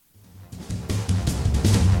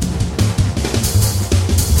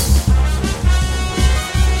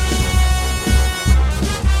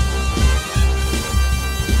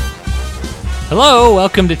Hello,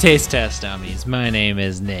 welcome to Taste Test Dummies. My name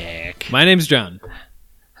is Nick. My name's John.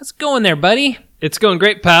 How's it going there, buddy? It's going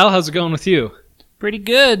great, pal. How's it going with you? Pretty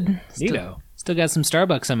good. Neato. Still got some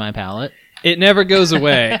Starbucks on my palate. It never goes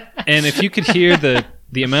away. And if you could hear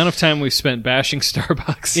the amount of time we've spent bashing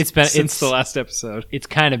Starbucks since the last episode. It's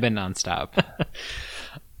kind of been nonstop.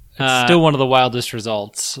 It's still one of the wildest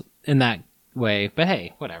results in that way, but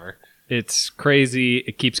hey, whatever. It's crazy.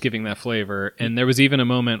 It keeps giving that flavor. And there was even a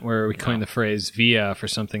moment where we coined the phrase via for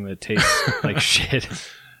something that tastes like shit.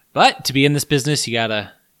 But to be in this business, you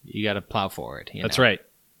gotta plow forward. That's right.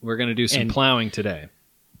 We're going to do some plowing today.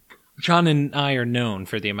 John and I are known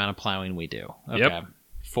for the amount of plowing we do. Okay. Yep.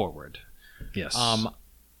 Forward. Yes.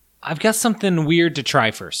 I've got something weird to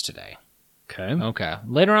try first today. Okay.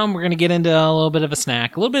 Later on, we're going to get into a little bit of a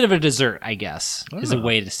snack, a little bit of a dessert, I guess, is a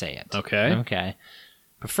way to say it. Okay.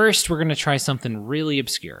 But first, we're going to try something really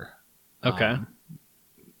obscure. Okay.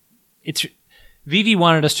 It's Vivi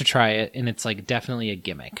wanted us to try it, and it's like definitely a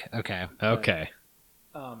gimmick. Okay. Okay.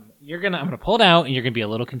 I'm gonna pull it out, and you're gonna be a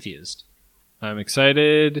little confused. I'm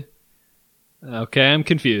excited. Okay, I'm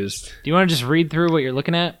confused. Do you want to just read through what you're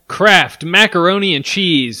looking at? Kraft macaroni and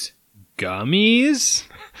cheese gummies.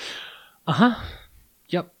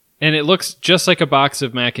 Yep. And it looks just like a box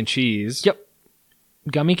of mac and cheese. Yep.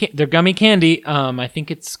 They're gummy candy. I think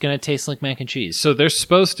it's gonna taste like mac and cheese. So they're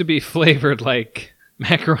supposed to be flavored like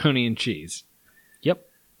macaroni and cheese. Yep.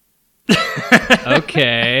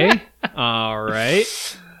 Okay. All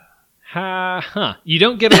right. You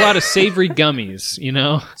don't get a lot of savory gummies, you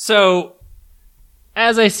know? So,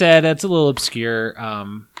 as I said, that's a little obscure.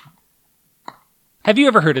 Have you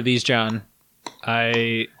ever heard of these, John?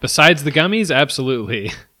 Besides the gummies,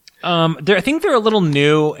 absolutely. I think they're a little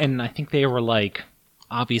new, and I think they were like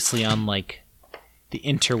obviously on like the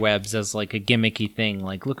interwebs as like a gimmicky thing.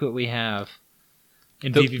 Like, look what we have.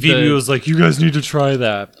 And Vivi was like, "You guys need to try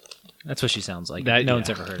that." That's what she sounds like. No one's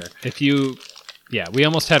ever heard her. We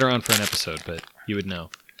almost had her on for an episode, but you would know.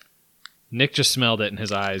 Nick just smelled it in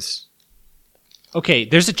his eyes. Okay,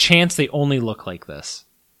 there's a chance they only look like this.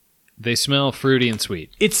 They smell fruity and sweet.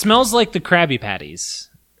 It smells like the Krabby Patties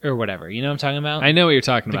or whatever. You know what I'm talking about? I know what you're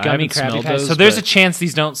talking about. The gummy Krabby Patties. So there's a chance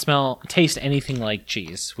these don't taste anything like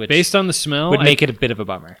cheese, which based on the smell would make it a bit of a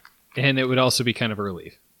bummer. And it would also be kind of a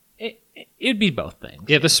relief. It'd be both things.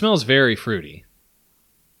 Yeah, the smell's very fruity.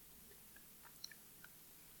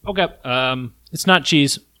 Okay. It's not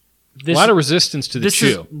cheese. A lot of resistance to the chew.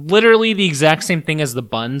 This is literally the exact same thing as the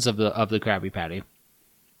buns of the Krabby Patty.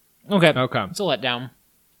 Okay. It's a letdown.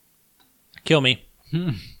 Kill me.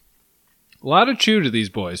 A lot of chew to these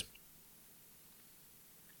boys.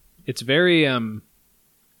 It's very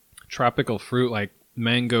tropical fruit, like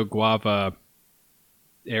mango, guava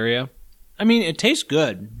area. I mean, it tastes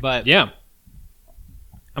good, but yeah,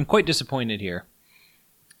 I'm quite disappointed here.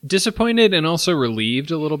 Disappointed and also relieved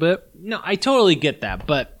a little bit. No, I totally get that,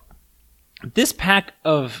 but this pack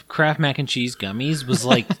of Kraft mac and cheese gummies was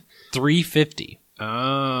like $3.50.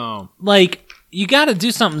 Oh. Like, you got to do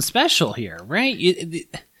something special here, right?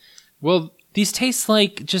 Well, these taste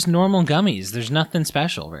like just normal gummies. There's nothing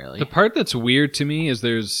special, really. The part that's weird to me is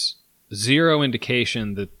there's zero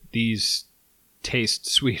indication that these taste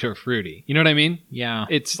sweet or fruity. You know what I mean? Yeah.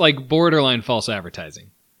 It's like borderline false advertising.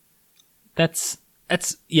 That's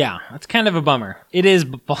kind of a bummer. It is,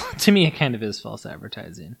 to me, it kind of is false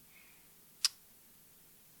advertising.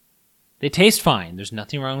 They taste fine. There's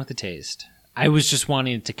nothing wrong with the taste. I was just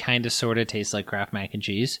wanting it to kind of sort of taste like Kraft mac and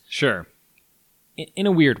cheese. Sure. In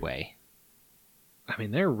a weird way. I mean,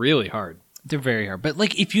 they're really hard. They're very hard. But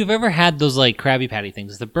like, if you've ever had those like Krabby Patty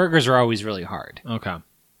things, the burgers are always really hard. Okay.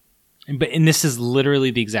 And this is literally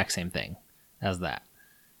the exact same thing as that.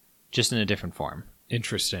 Just in a different form.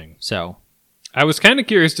 Interesting. So I was kind of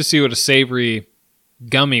curious to see what a savory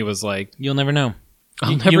gummy was like. You'll never know.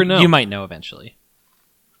 I'll never know. You might know eventually.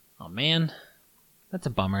 Oh, man. That's a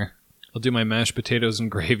bummer. I'll do my mashed potatoes and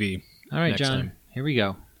gravy. All right, next John. time. Here we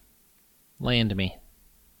go. Lay into me.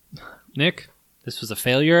 Nick? This was a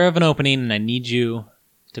failure of an opening, and I need you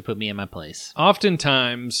to put me in my place.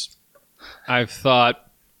 Oftentimes, I've thought,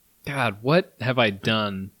 God, what have I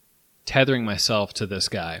done tethering myself to this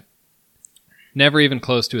guy? Never even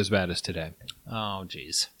close to as bad as today. Oh,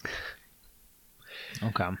 jeez.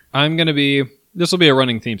 Okay. This will be a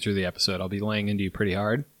running theme through the episode. I'll be laying into you pretty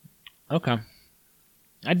hard. Okay.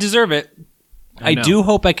 I deserve it. I do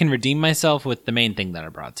hope I can redeem myself with the main thing that I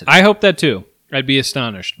brought today. I hope that too. I'd be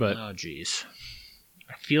astonished, but... Oh, jeez.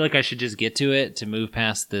 I feel like I should just get to it to move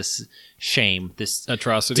past this shame, this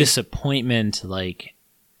atrocity, disappointment, like,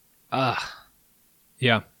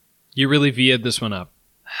 Yeah. You really Via'd this one up.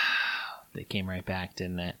 They came right back,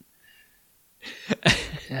 didn't it?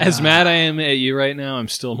 As mad I am at you right now, I'm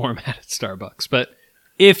still more mad at Starbucks. But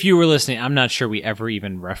If you were listening, I'm not sure we ever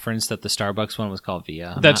even referenced that the Starbucks one was called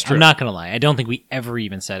Via. True. I'm not going to lie. I don't think we ever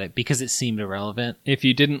even said it because it seemed irrelevant. if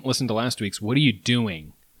you didn't listen to last week's, what are you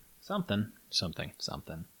doing? Something. Something.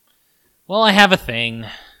 Well, I have a thing.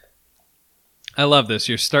 I love this.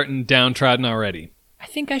 You're starting downtrodden already. I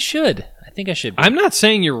think I should. Be. I'm not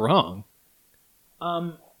saying you're wrong.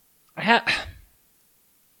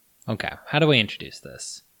 Okay, how do I introduce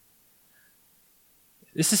this?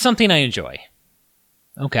 This is something I enjoy.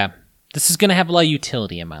 Okay. This is going to have a lot of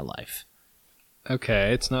utility in my life.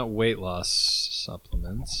 Okay, it's not weight loss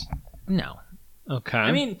supplements. No. Okay.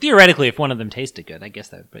 I mean, theoretically, if one of them tasted good, I guess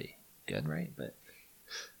that would be good, right? But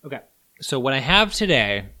okay. So what I have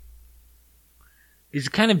today is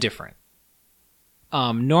kind of different.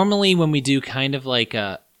 Normally when we do kind of like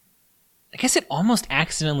I guess it almost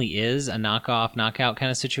accidentally is a knockoff, knockout kind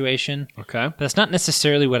of situation. Okay. But that's not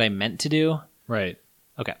necessarily what I meant to do. Right.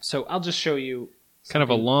 Okay, so I'll just show you Kind of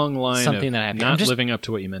a long line something of that happened. not I'm just living up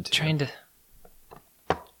to what you meant to. trying to...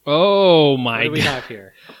 Oh What my do we god. have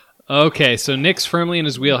here? Okay, so Nick's firmly in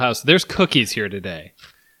his wheelhouse. There's cookies here today.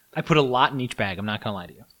 I put a lot in each bag. I'm not going to lie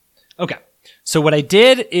to you. Okay. So what I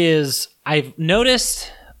did is I've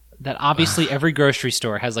noticed that obviously every grocery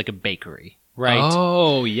store has like a bakery, right?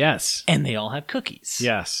 Oh, yes. And they all have cookies.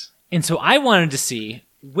 Yes. And so I wanted to see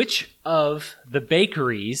which of the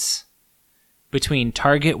bakeries between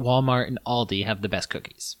Target, Walmart, and Aldi have the best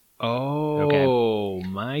cookies. Oh,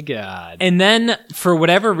 my God. And then for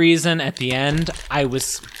whatever reason at the end, I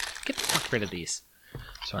was... Get the fuck rid of these.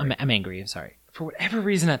 Sorry. I'm angry. I'm sorry. For whatever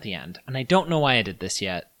reason at the end, and I don't know why I did this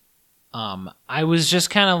yet, I was just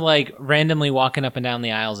kind of like randomly walking up and down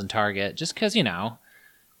the aisles in Target, just because, you know.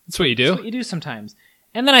 That's what you That's do? what you do sometimes.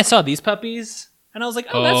 And then I saw these puppies, and I was like,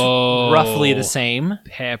 oh, that's roughly the same.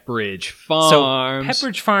 Pepperidge So, Farms.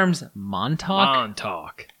 Pepperidge Farms Montauk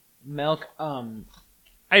Montauk. milk.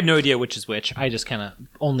 I have no idea which is which. I just kind of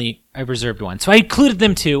I reserved one. So I included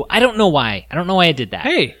them too. I don't know why. I don't know why I did that.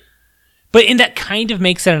 Hey. But that kind of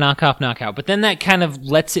makes it a knockoff, knockout. But then that kind of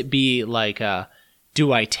lets it be like,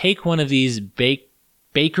 do I take one of these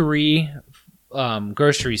bakery,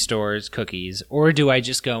 grocery stores cookies, or do I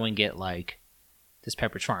just go and get like this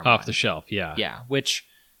Pepperidge Farm Off one? the shelf, yeah. Yeah, which,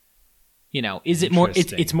 you know, is it more?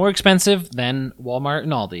 It's more expensive than Walmart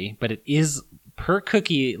and Aldi, but it is per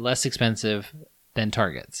cookie less expensive than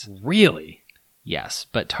Target's. Really? Yes,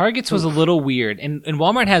 but Target's was a little weird, and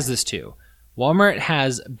Walmart has this too. Walmart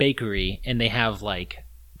has bakery, and they have like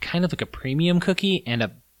kind of like a premium cookie and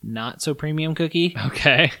a not so premium cookie.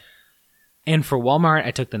 Okay. And for Walmart, I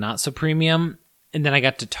took the not so premium, and then I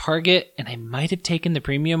got to Target, and I might have taken the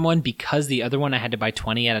premium one because the other one I had to buy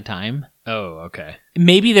 20 at a time. Oh, okay.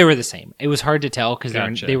 Maybe they were the same. It was hard to tell because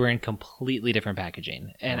Gotcha. they were in completely different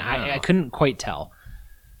packaging, and Wow. I couldn't quite tell.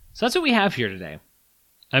 So that's what we have here today.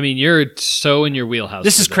 I mean, you're so in your wheelhouse.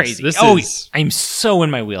 This for is crazy. This Oh, is, I'm so in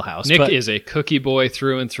my wheelhouse. Nick but, is a cookie boy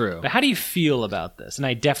through and through. But how do you feel about this? And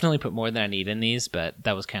I definitely put more than I need in these, but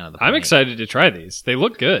that was kind of the point. I'm excited to try these. They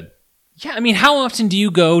look good. Yeah, I mean, how often do you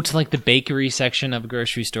go to like the bakery section of a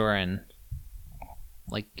grocery store and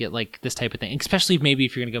like get like this type of thing? Especially maybe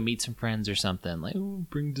if you're gonna go meet some friends or something. Like, ooh,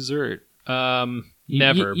 bring dessert.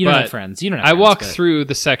 Never. You don't but have friends. You don't have I friends, walk but through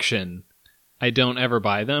the section. I don't ever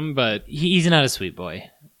buy them, but He's not a sweet boy.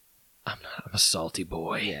 I'm a salty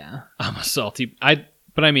boy. Yeah. I'm a salty.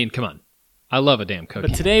 But I mean, come on. I love a damn cookie.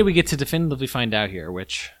 But today we get to definitively find out here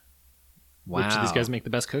which of these Wow. guys make the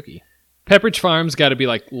best cookie. Pepperidge Farm's got to be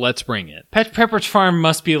like, let's bring it. Pepperidge Farm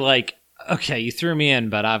must be like, okay, you threw me in,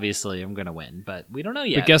 but obviously I'm gonna win. But we don't know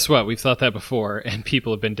yet. But guess what? We've thought that before, and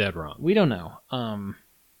people have been dead wrong. We don't know. I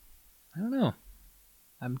don't know.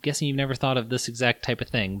 I'm guessing you've never thought of this exact type of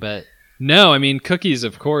thing, but No, I mean cookies,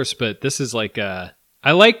 of course, but this is like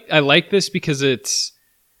I like this because it's.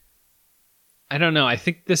 I don't know. I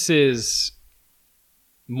think this is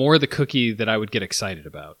more the cookie that I would get excited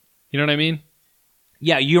about. You know what I mean?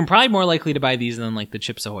 yeah, you're probably more likely to buy these than like the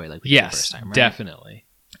Chips Ahoy, like we did the Yes, first time, right? definitely.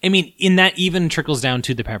 I mean, in that even trickles down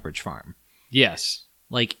to the Pepperidge Farm. Yes.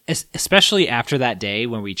 Like, especially after that day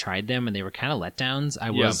when we tried them and they were kind of letdowns, I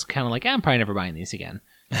was kind of like, I'm probably never buying these again.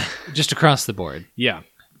 Just across the board. Yeah.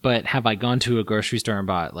 But have I gone to a grocery store and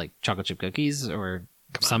bought like chocolate chip cookies or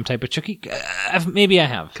some type of cookie? Maybe I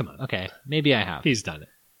have. Come on. Okay, maybe I have. He's done it.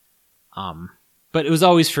 But it was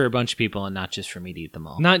always for a bunch of people and not just for me to eat them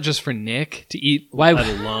all. Not just for Nick to eat Why-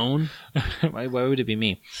 alone. why would it be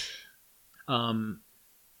me?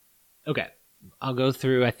 Okay, I'll go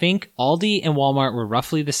through. I think Aldi and Walmart were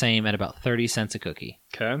roughly the same at about 30 cents a cookie.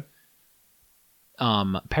 Okay.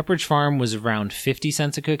 Pepperidge Farm was around 50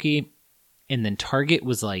 cents a cookie, and then Target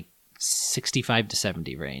was like 65 to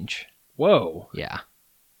 70 range. Whoa. Yeah.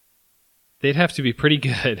 They'd have to be pretty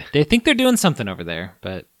good. They think they're doing something over there,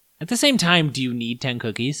 but at the same time, do you need 10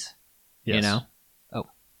 cookies? Yes. You know? Oh.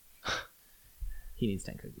 He needs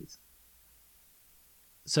 10 cookies.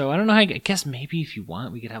 So I don't know how, I guess maybe if you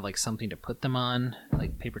want, we could have like something to put them on,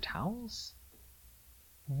 like paper towels?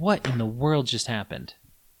 What in the world just happened?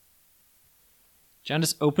 John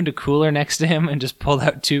just opened a cooler next to him and just pulled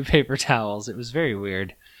out 2 paper towels. It was very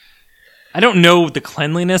weird. I don't know the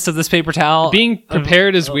cleanliness of this paper towel. Being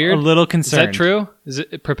prepared is weird. A little concerned. Is that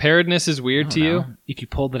true? Preparedness is weird to you? If you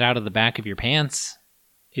pulled it out of the back of your pants,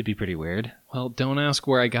 it'd be pretty weird. Well, don't ask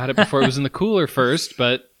where I got it before it was in the cooler first,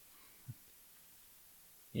 but...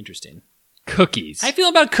 Interesting. Cookies. How I feel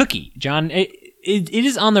about cookie, John. It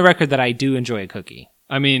is on the record that I do enjoy a cookie.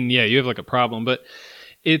 I mean, yeah, you have like a problem, but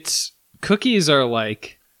cookies are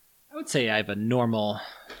like... I would say I have a normal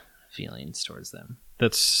feelings towards them.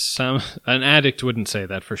 An addict wouldn't say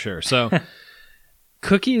that for sure. So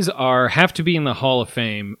cookies have to be in the Hall of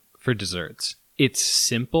Fame for desserts. It's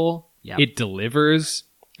simple. Yep. It delivers.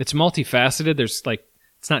 It's multifaceted. There's like,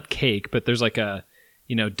 it's not cake, but there's like a,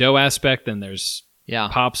 dough aspect. Then there's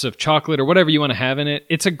pops of chocolate or whatever you want to have in it.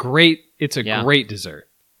 It's a great great dessert.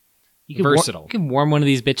 You can versatile. You can warm one of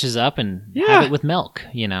these bitches up and have it with milk,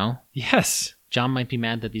 Yes. John might be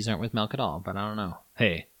mad that these aren't with milk at all, but I don't know.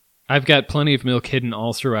 Hey, I've got plenty of milk hidden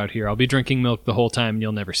all throughout here. I'll be drinking milk the whole time and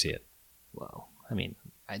you'll never see it. Well, I mean,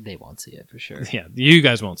 they won't see it for sure. Yeah, you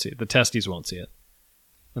guys won't see it. The testes won't see it.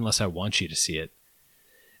 Unless I want you to see it.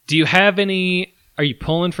 Do you have any... Are you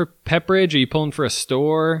pulling for Pepperidge? Are you pulling for a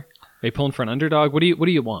store? Are you pulling for an Underdog? What do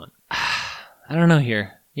you want? I don't know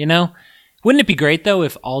here. Wouldn't it be great, though,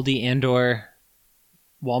 if Aldi and/or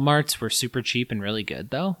Walmarts were super cheap and really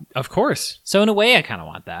good, though? Of course. So in a way, I kind of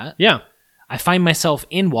want that. Yeah. I find myself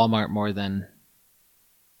in Walmart more than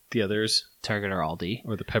the others. Target or Aldi.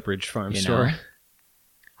 Or the Pepperidge Farm store.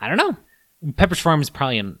 I don't know. Pepperidge Farm is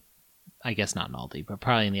probably I guess not in Aldi, but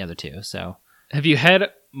probably in the other two, so. Have you had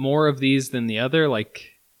more of these than the other?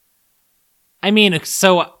 I mean,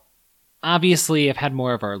 so obviously I've had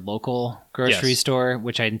more of our local grocery store,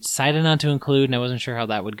 which I decided not to include, and I wasn't sure how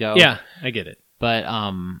that would go. Yeah, I get it.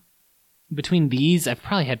 But between these, I've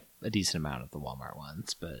probably had a decent amount of the Walmart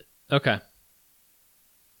ones, but. Okay.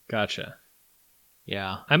 Gotcha.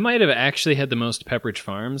 Yeah. I might have actually had the most Pepperidge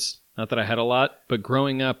Farms. Not that I had a lot, but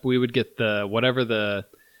growing up, we would get the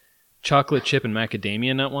chocolate chip and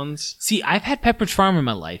macadamia nut ones. See, I've had Pepperidge Farm in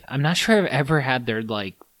my life. I'm not sure I've ever had their,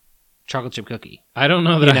 chocolate chip cookie. I don't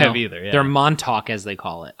know that I have either. Yeah. Their Montauk, as they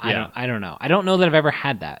call it. I don't know. I don't know that I've ever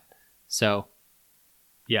had that. So.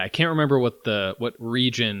 Yeah, I can't remember what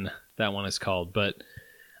region that one is called, but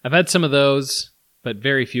I've had some of those, but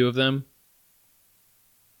very few of them.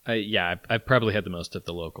 I've probably had the most at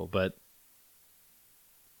the local, but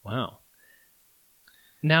wow.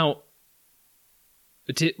 Now,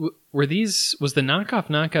 was the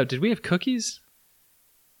knockout? Did we have cookies?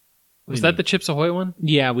 Was that the Chips Ahoy one?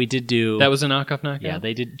 Yeah, we did do. That was a knockout? Yeah,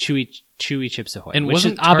 they did Chewy Chips Ahoy. And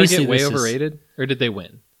wasn't Target way overrated? Or did they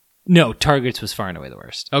win? No, Target's was far and away the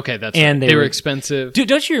worst. Okay, that's and right. They were expensive. Dude,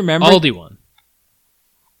 don't you remember? Aldi won.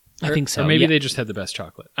 I think so. Or maybe they just had the best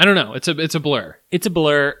chocolate. I don't know. It's a blur. It's a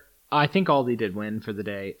blur. I think Aldi did win for the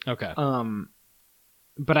day. Okay.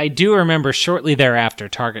 But I do remember shortly thereafter,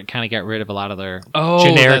 Target kind of got rid of a lot of their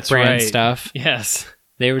generic brand stuff. Yes.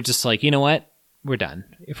 They were just like, you know what? We're done.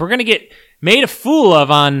 If we're going to get made a fool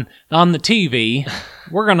of on the TV,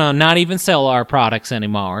 we're going to not even sell our products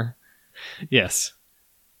anymore. Yes.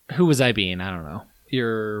 Who was I being? I don't know.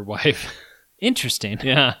 Your wife. Interesting.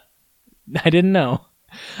 Yeah. I didn't know.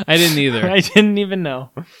 I didn't either. I didn't even know.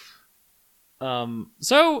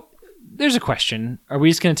 So there's a question. Are we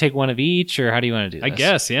just going to take one of each, or how do you want to do this? I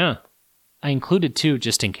guess, yeah. I included 2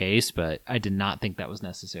 just in case, but I did not think that was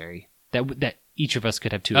necessary. That each of us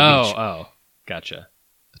could have 2 of each. Oh, gotcha.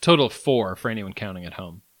 A total of 4 for anyone counting at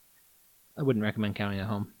home. I wouldn't recommend counting at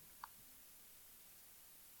home.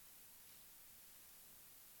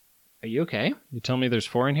 Are you okay? You tell me there's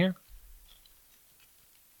 4 in here?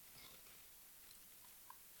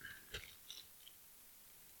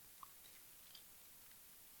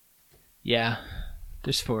 Yeah,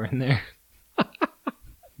 there's 4 in there.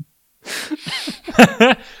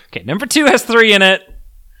 Okay, number 2 has 3 in it.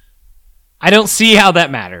 I don't see how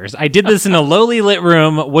that matters. I did this in a lowly lit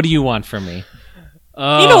room. What do you want from me?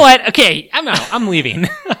 You know what? Okay, I'm out. I'm leaving.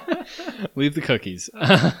 Leave the cookies.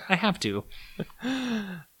 I have to.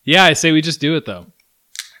 Yeah, I say we just do it, though.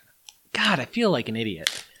 God, I feel like an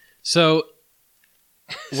idiot. So,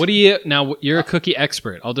 what do you... Now, you're a cookie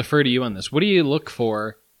expert. I'll defer to you on this. What do you look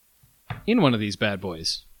for in one of these bad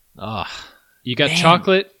boys. Oh, You got Man.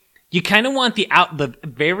 chocolate. you kind of want the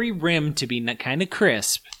very rim to be kind of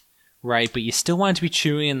crisp, right? But you still want it to be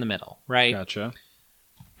chewy in the middle, right? Gotcha.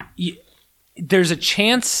 There's a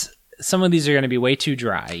chance some of these are going to be way too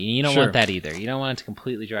dry. You don't Sure. want that either. You don't want it to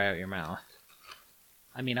completely dry out your mouth.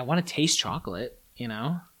 I mean, I want to taste chocolate, you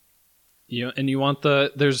know? And you want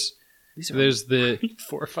there's These are the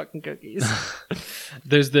 4 fucking cookies.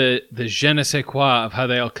 there's the je ne sais quoi of how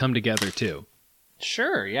they all come together too.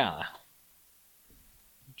 Sure, yeah.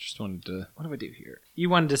 Just wanted to What do I do here? You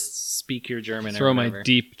wanted to speak your German throw or my whatever.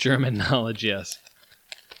 deep German knowledge. Yes.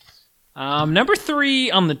 Number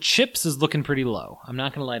 3 on the chips is looking pretty low. I'm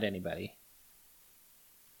not going to lie to anybody.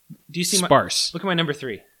 Do you see Sparse. Look at my number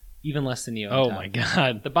 3. Even less than you. on Oh top. my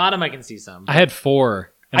god. The bottom I can see some. I had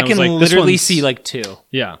 4. And I was can like, this literally one's- see like 2.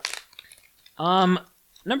 Yeah.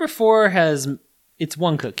 Number 4 has it's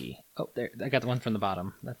one cookie. Oh, there I got the one from the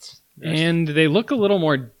bottom. And they look a little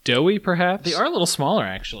more doughy, perhaps. They are a little smaller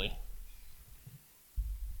actually.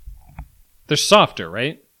 They're softer,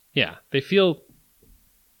 right? Yeah. They feel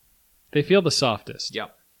the softest.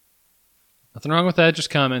 Yep. Nothing wrong with that. Just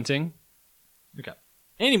commenting. Okay.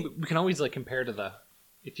 And we can always like compare to the.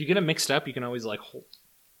 If you get them mixed up, you can always like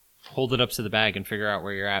hold it up to the bag and figure out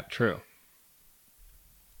where you're at. True.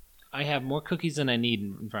 I have more cookies than I need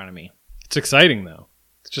in front of me. It's exciting though.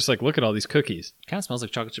 It's just like look at all these cookies. Kind of smells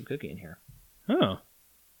like chocolate chip cookie in here. Oh.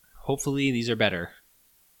 Hopefully these are better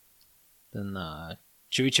than the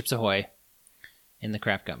Chewy Chips Ahoy and the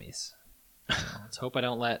Kraft gummies. Let's hope I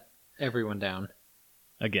don't let everyone down.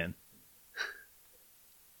 Again.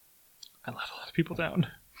 I let a lot of people down.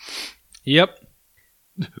 Yep.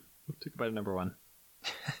 Took a bite of number 1.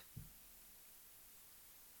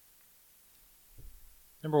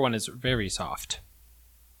 Number 1 is very soft.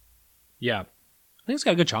 Yeah. I think it's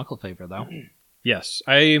got a good chocolate flavor, though. Yes.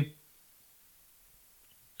 I'm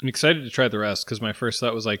excited to try the rest because my first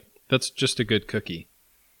thought was like, that's just a good cookie.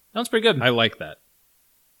 That one's pretty good. I like that.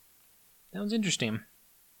 That one's interesting.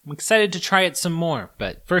 I'm excited to try it some more,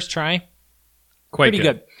 but first try, Quite pretty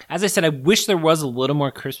good. As I said, I wish there was a little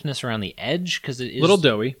more crispness around the edge because it is Little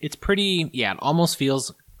doughy. It's pretty, yeah. It almost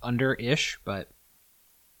feels under-ish, but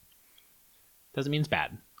doesn't mean it's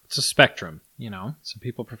bad. It's a spectrum. You know. Some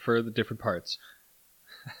people prefer the different parts.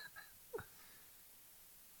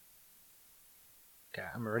 Okay,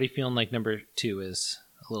 I'm already feeling like number 2 is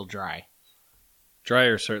a little dry.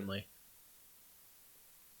 Drier, certainly.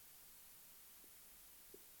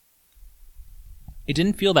 It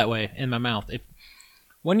didn't feel that way in my mouth.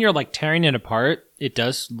 When you're like tearing it apart, it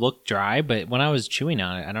does look dry, but when I was chewing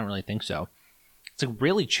on it, I don't really think so. It's like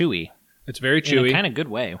really chewy. It's very In chewy. a kind of good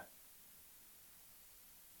way.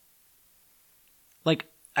 Like,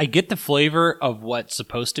 I get the flavor of what's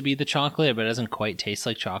supposed to be the chocolate, but it doesn't quite taste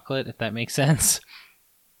like chocolate, if that makes sense.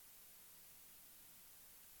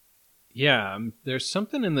 Yeah, there's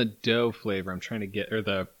something in the dough flavor I'm trying to get,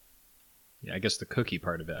 or I guess the cookie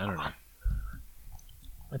part of it. I don't know.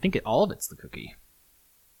 I think all of it's the cookie.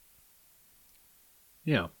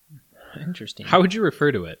 Yeah. Interesting. How would you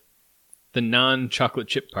refer to it? The non-chocolate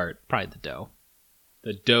chip part. Probably the dough.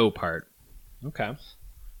 The dough part. Okay.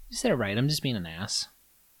 You said it right. I'm just being an ass.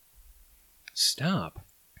 Stop.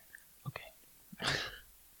 Okay.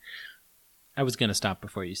 I was going to stop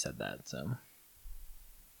before you said that, so.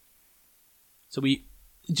 So it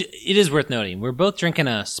is worth noting, we're both drinking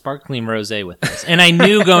a sparkling rosé with this. And I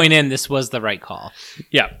knew going in this was the right call.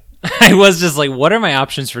 Yeah. I was just like, what are my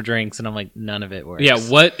options for drinks? And I'm like, none of it works. Yeah,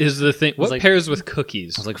 what is the thing? What like- pairs with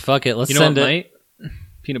cookies? I was like, fuck it, let's you know send what it. might?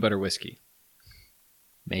 Peanut butter whiskey.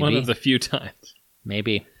 Maybe. One of the few times.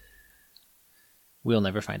 Maybe. We'll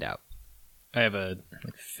never find out. I have a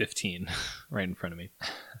 15 right in front of me.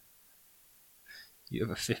 You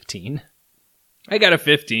have a 15? I got a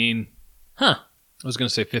 15. Huh. I was going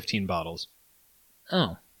to say 15 bottles.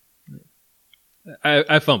 Oh.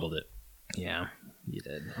 I fumbled it. Yeah, you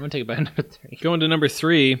did. I'm going to take a bite of number 3. Going to number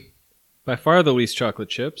 3, by far the least chocolate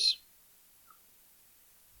chips.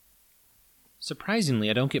 Surprisingly,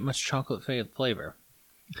 I don't get much chocolate flavor.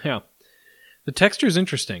 Yeah. The texture is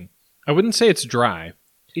interesting. I wouldn't say it's dry.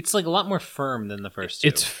 It's like a lot more firm than the first two.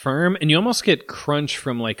 It's firm, and you almost get crunch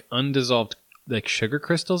from like undissolved like sugar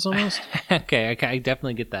crystals almost, okay, I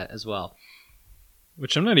definitely get that as well.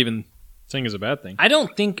 which I'm not even saying is a bad thing.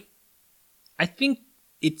 I think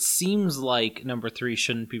it seems like number 3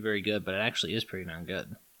 shouldn't be very good, but it actually is pretty darn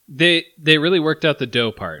good. They really worked out the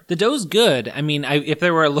dough part. The dough's good. I mean, if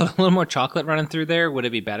there were a little more chocolate running through there, would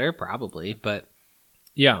it be better? Probably, but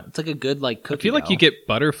Yeah. it's like a good like cookie I feel like dough. you get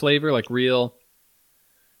butter flavor, like real.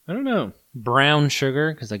 I don't know. brown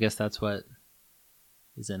sugar, because I guess that's what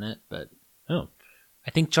is in it, but Oh,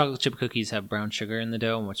 I think chocolate chip cookies have brown sugar in the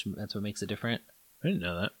dough, which that's what makes it different. I didn't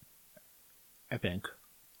know that. I think.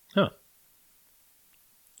 Huh.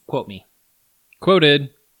 Quote me. Quoted.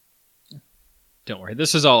 Don't worry.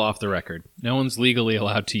 This is all off the record. No one's legally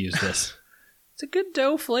allowed to use this. It's a good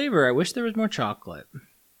dough flavor. I wish there was more chocolate.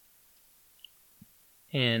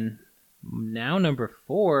 And now number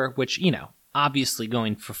 4, which, obviously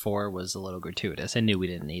going for 4 was a little gratuitous. I knew we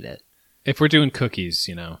didn't need it. If we're doing cookies,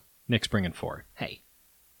 Nick's bringing 4. Hey,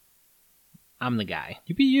 I'm the guy.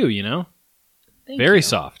 You be you, Thank Very you.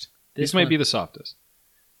 soft. This These might one- be the softest.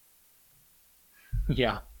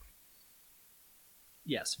 Yeah.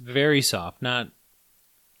 Yes, very soft. Not.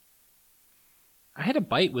 I had a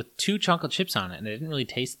bite with 2 chocolate chips on it, and I didn't really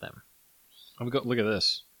taste them. Look at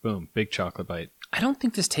this. Boom. Big chocolate bite. I don't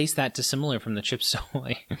think this tastes that dissimilar from the Chips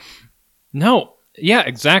Ahoy. No. Yeah,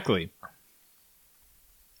 exactly.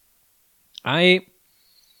 That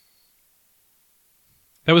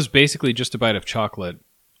was basically just a bite of chocolate.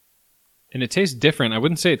 And it tastes different. I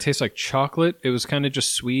wouldn't say it tastes like chocolate. It was kind of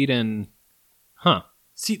just sweet and... Huh.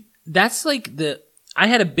 See, that's like I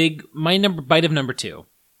had a big... My bite of number 2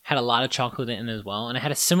 had a lot of chocolate in it as well, and I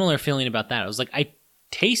had a similar feeling about that. I was like, I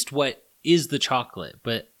taste what is the chocolate,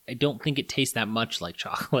 but I don't think it tastes that much like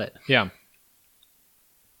chocolate. Yeah.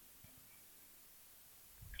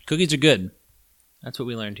 Cookies are good. That's what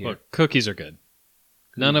we learned here. Look, cookies are good.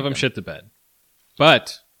 None of them shit the bed.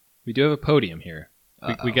 But we do have a podium here.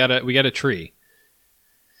 We got a tree.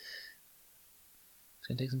 It's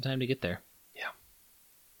going to take some time to get there. Yeah.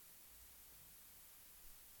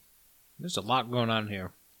 There's a lot going on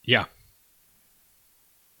here. Yeah.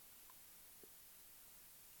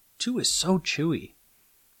 2 is so chewy.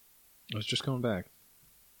 I was just going back.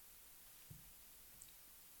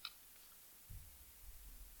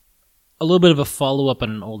 A little bit of a follow-up on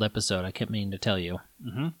an old episode I kept meaning to tell you.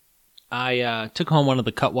 Mm-hmm. I took home one of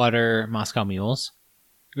the Cutwater Moscow Mules,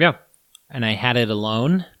 Yeah. and I had it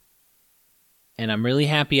alone, and I'm really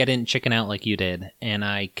happy I didn't chicken out like you did, and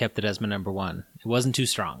I kept it as my number 1. It wasn't too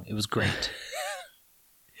strong. It was great.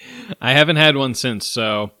 I haven't had one since,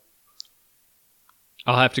 so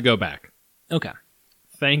I'll have to go back. Okay.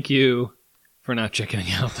 Thank you for not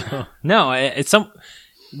chickening out, though. No,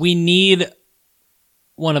 we need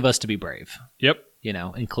one of us to be brave, Yep.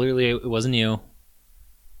 and clearly it wasn't you.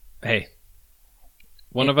 Hey.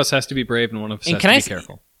 One of us has to be brave and one of us And has to be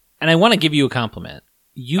careful. And I want to give you a compliment.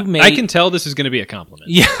 You made... I can tell this is going to be a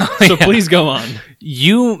compliment. Yeah. So please go on.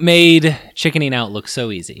 You made chickening out look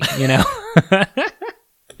so easy,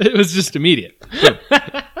 It was just immediate.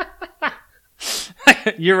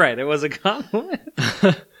 You're right. It was a compliment.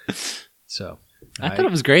 So I thought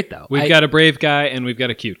it was great, though. we've got a brave guy and we've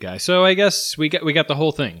got a cute guy. So I guess we got the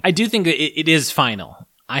whole thing. I do think that it is final.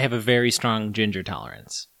 I have a very strong ginger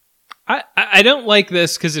tolerance. I don't like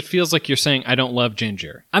this because it feels like you're saying I don't love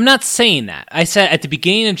ginger. I'm not saying that. I said at the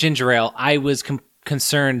beginning of ginger ale, I was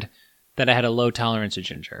concerned that I had a low tolerance of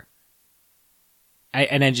ginger.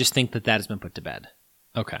 I just think that has been put to bed.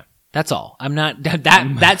 Okay. That's all. I'm not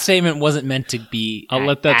that statement wasn't meant to be. I'll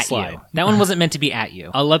let that at slide. You. That one wasn't meant to be at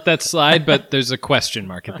you. I'll let that slide, but there's a question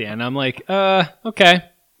mark at the end. I'm like, okay.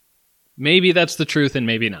 Maybe that's the truth and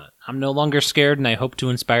maybe not. I'm no longer scared, and I hope to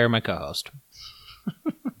inspire my co-host.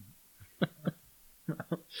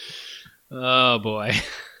 Oh, boy.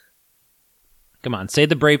 Come on, say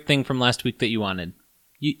the brave thing from last week that you wanted.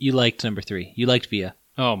 You liked number 3. You liked Via.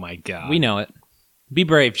 Oh, my God. We know it. Be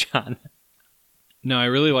brave, John. No, I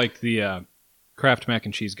really liked the Kraft mac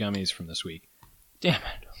and cheese gummies from this week. Damn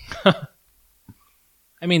it.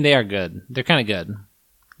 I mean, they are good. They're kind of good.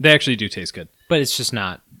 They actually do taste good. But it's just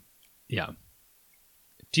not. Yeah.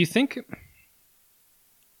 Do you think...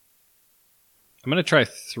 I'm going to try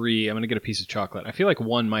 3. I'm going to get a piece of chocolate. I feel like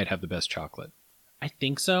 1 might have the best chocolate. I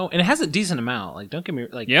think so. And it has a decent amount. Like, don't get me...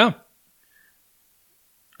 Yeah.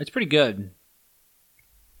 It's pretty good.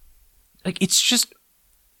 Like, it's just...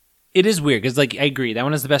 It is weird, because, I agree. That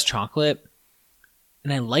one has the best chocolate.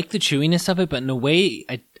 And I like the chewiness of it, but in a way,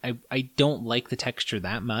 I don't like the texture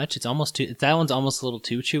that much. It's almost too... That one's almost a little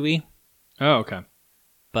too chewy. Oh, okay.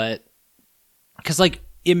 But... Because,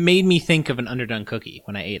 it made me think of an underdone cookie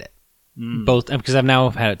when I ate it. Both... Because I've now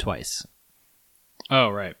had it twice. Oh,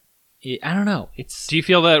 right. I don't know. It's... Do you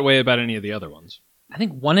feel that way about any of the other ones? I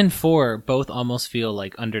think 1 and 4 both almost feel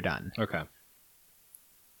like underdone. Okay.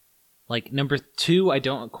 Number 2, I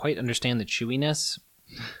don't quite understand the chewiness.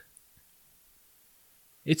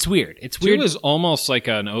 It's weird. It's 2 weird. is almost like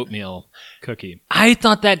an oatmeal cookie. I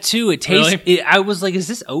thought that too. It tastes. Really? I was like, "Is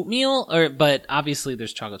this oatmeal?" But obviously,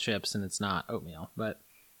 there's chocolate chips, and it's not oatmeal. But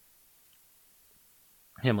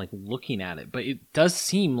I'm like looking at it, but it does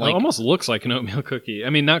seem like it almost looks like an oatmeal cookie. I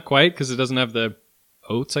mean, not quite because it doesn't have the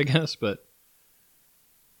oats, I guess, but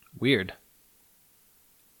weird.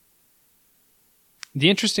 The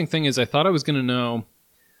interesting thing is I thought I was going to know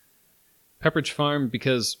Pepperidge Farm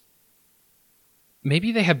because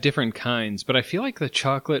maybe they have different kinds, but I feel like the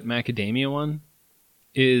chocolate macadamia one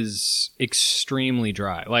is extremely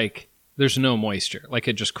dry. Like, there's no moisture. Like,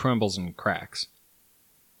 it just crumbles and cracks.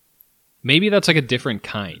 Maybe that's like a different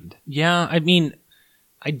kind. Yeah, I mean,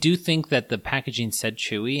 I do think that the packaging said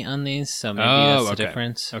chewy on these, so maybe that's the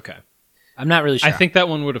difference. Okay. I'm not really sure. I think that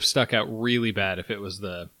one would have stuck out really bad if it was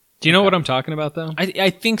the... Do you know what I'm talking about, though?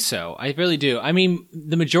 I think so. I really do. I mean,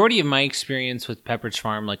 the majority of my experience with Pepperidge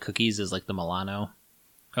Farm like cookies is like the Milano.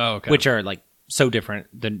 Oh, okay. Which are like so different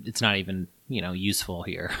that it's not even, useful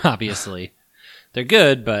here, obviously. They're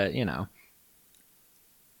good, but,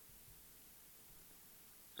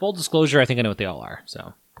 Full disclosure, I think I know what they all are,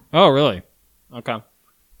 so. Oh, really? Okay.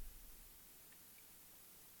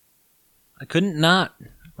 I couldn't not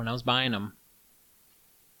when I was buying them.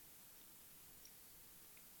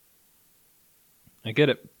 I get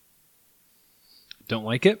it. Don't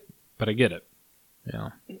like it, but I get it. Yeah.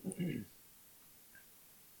 They're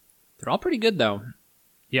all pretty good, though.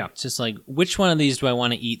 Yeah. It's just like, which one of these do I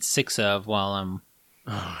want to eat 6 of while I'm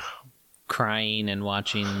crying and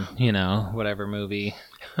watching, whatever movie?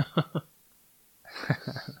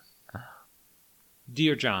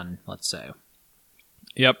 Dear John, let's say.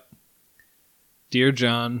 Yep. Dear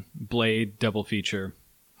John, Blade, double feature.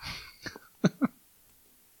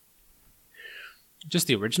 Just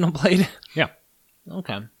the original Blade? Yeah.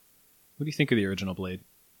 Okay. What do you think of the original Blade?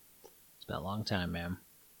 It's been a long time, man.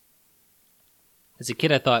 As a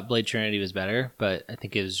kid, I thought Blade Trinity was better, but I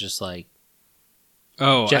think it was just like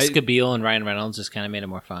Jessica Biel and Ryan Reynolds just kind of made it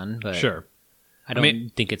more fun. But sure. I don't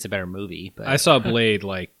think it's a better movie. But I saw Blade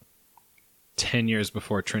like 10 years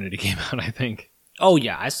before Trinity came out, I think. Oh,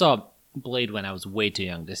 yeah. I saw Blade when I was way too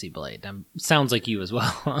young to see Blade. Sounds like you as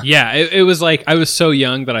well. Yeah, it was like I was so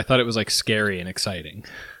young that I thought it was like scary and exciting.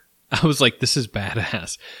 I was like, this is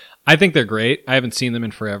badass. I think they're great. I haven't seen them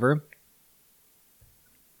in forever.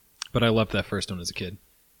 But I loved that first one as a kid.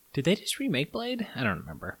 Did they just remake Blade? I don't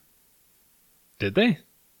remember. Did they?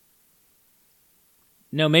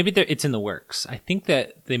 No, maybe it's in the works. I think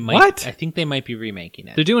that they might. What? I think they might be remaking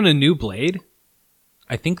it. They're doing a new Blade?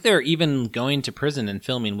 I think they're even going to prison and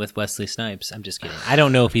filming with Wesley Snipes. I'm just kidding. I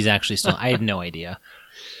don't know if he's actually still... I have no idea.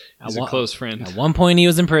 He's a close friend. At one point he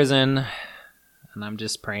was in prison, and I'm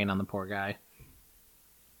just preying on the poor guy.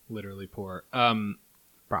 Literally poor.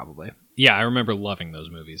 Probably. Yeah, I remember loving those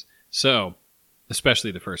movies. So,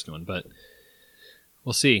 especially the first one, but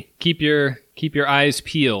we'll see. Keep your eyes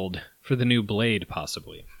peeled for the new Blade,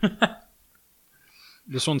 possibly.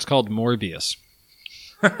 This one's called Morbius.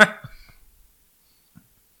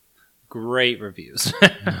 Great reviews.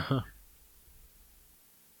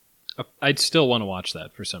 I'd still want to watch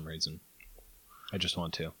that for some reason. I just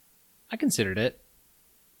want to. I considered it.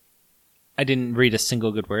 I didn't read a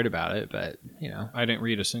single good word about it, but, I didn't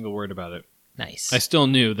read a single word about it. Nice. I still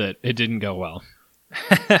knew that it didn't go well.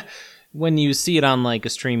 When you see it on, like, a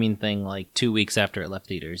streaming thing, like, 2 weeks after it left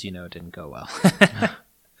theaters, it didn't go well.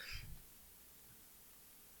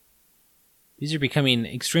 These are becoming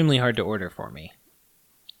extremely hard to order for me.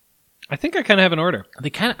 I think I kind of have an order. They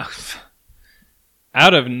kind of...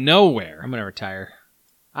 Out of nowhere. I'm going to retire.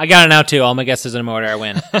 I got it now, too. All my guesses in order, I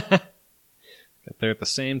win. Got there at the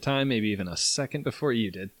same time, maybe even a second before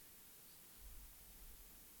you did.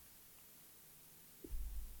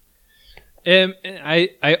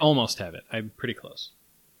 I almost have it. I'm pretty close.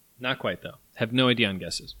 Not quite, though. Have no idea on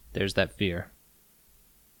guesses. There's that fear.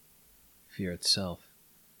 Fear itself.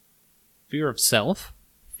 Fear of self?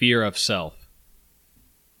 Fear of self.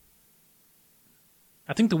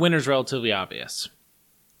 I think the winner's relatively obvious.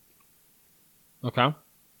 Okay.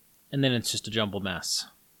 And then it's just a jumbled mess.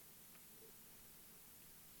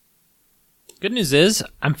 Good news is,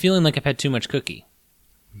 I'm feeling like I've had too much cookie.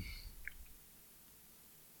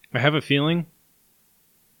 I have a feeling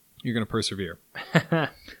you're going to persevere.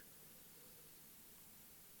 Gotta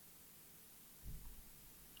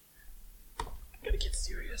get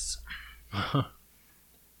serious.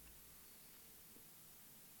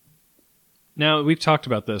 Now, we've talked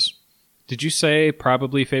about this. Did you say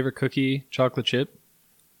probably favorite cookie, chocolate chip?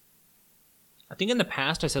 I think in the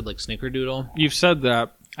past I said like Snickerdoodle. You've said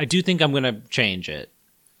that. I do think I'm going to change it.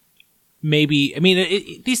 Maybe,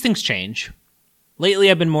 these things change.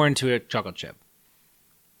 Lately I've been more into a chocolate chip.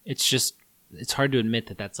 It's just, it's hard to admit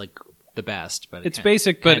that that's like the best, but it's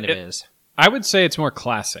basic, but it is. I would say it's more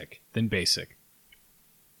classic than basic.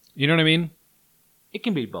 You know what I mean? It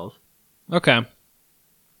can be both. Okay.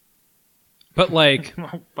 But like,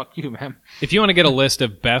 Fuck you, man. if you want to get a list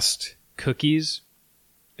of best cookies,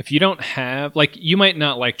 if you don't have, like, you might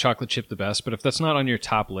not like chocolate chip the best, but if that's not on your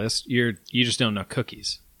top list, you just don't know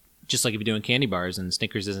cookies. Just like if you're doing candy bars and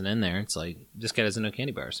Snickers isn't in there, it's like, this guy doesn't know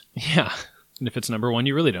candy bars. Yeah. And if it's number one,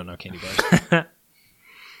 you really don't know candy bars.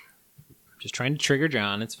 Just trying to trigger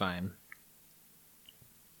John. It's fine.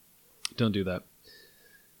 Don't do that.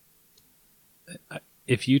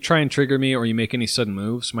 If you try and trigger me or you make any sudden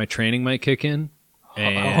moves, my training might kick in,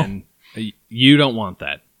 and you don't want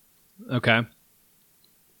that. Okay?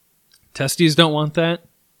 Testes don't want that.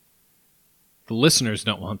 The listeners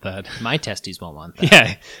don't want that. My testes won't want that.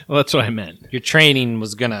 Yeah, well, that's what I meant. Your training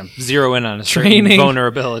was going to zero in on a certain Training.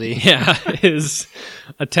 vulnerability. Yeah, is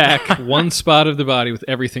attack one spot of the body with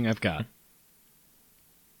everything I've got.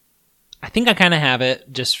 I think I kind of have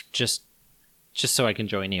it just so I can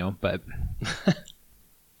join you, but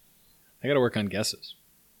I got to work on guesses.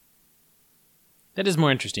 that is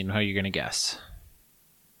more interesting how you're going to guess.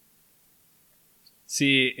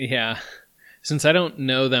 See, yeah, since I don't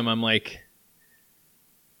know them, I'm like,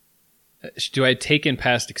 do I take in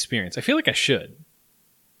past experience? I feel like I should.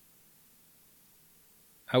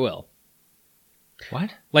 I will.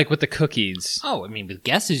 What? Like with the cookies. Oh, I mean, with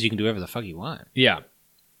guesses, you can do whatever the fuck you want. Yeah.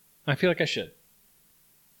 I feel like I should.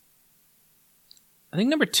 I think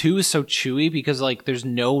number 2 is so chewy because, like, there's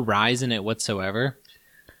no rise in it whatsoever.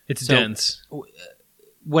 It's So- dense.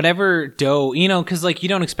 Whatever dough, because, like, you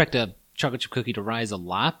don't expect a chocolate chip cookie to rise a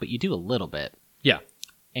lot, but you do a little bit. Yeah.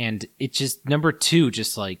 And it just, number 2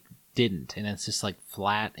 just, like, didn't. And it's just, like,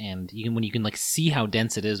 flat. And when you can, like, see how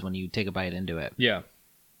dense it is when you take a bite into it. Yeah.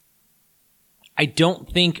 I don't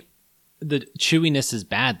think the chewiness is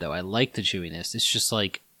bad, though. I like the chewiness. It's just,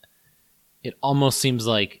 like, it almost seems,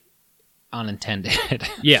 like, unintended.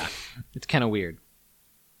 Yeah. It's kind of weird.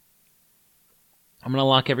 I'm going to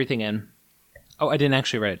lock everything in. Oh, I didn't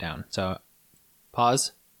actually write it down. So,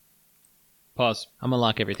 pause. Pause. I'm going to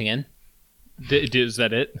lock everything in. Is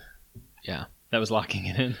that it? Yeah. That was locking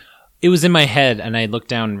it in? It was in my head, and I looked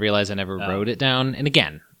down and realized I never Oh. wrote it down. And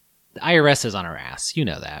again, the IRS is on our ass. You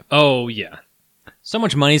know that. Oh, yeah. So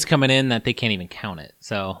much money's coming in that they can't even count it.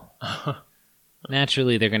 So,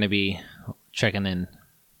 naturally, they're going to be checking in.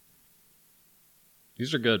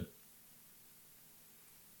 These are good.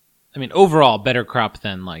 I mean, overall, better crop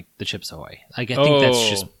than, like, the Chips Ahoy. Like, I think that's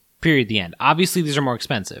just period the end. Obviously, these are more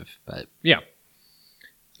expensive, but Yeah.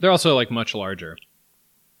 They're also, like, much larger.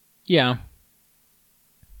 yeah.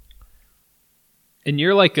 And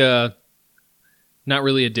you're like not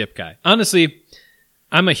really a dip guy. Honestly,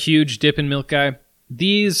 I'm a huge dip and milk guy.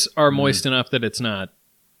 These are moist enough that it's not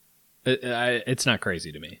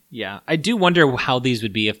crazy to me. Yeah. I do wonder how these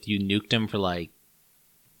would be if you nuked them for, like,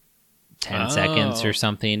 10 seconds or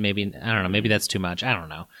something. Maybe, I don't know. Maybe that's too much. I don't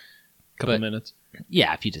know. Couple But- minutes.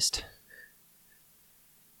 Yeah, if you just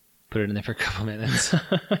put it in there for a couple minutes.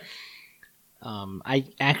 I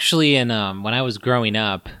actually, when I was growing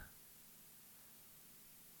up,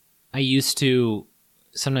 I used to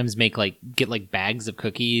sometimes get like bags of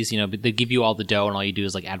cookies, but they give you all the dough and all you do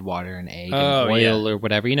is like add water and egg Oh, and oil or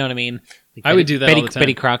whatever. You know what I mean? Like I would do that all the time.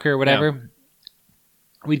 Betty Crocker or whatever.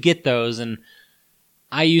 We'd get those, and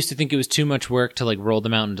I used to think it was too much work to like roll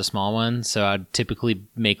them out into small ones, so I'd typically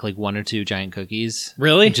make like 1 or 2 giant cookies.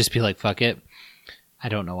 Really? And just be like, fuck it. I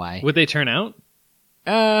don't know why. Would they turn out?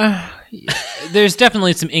 There's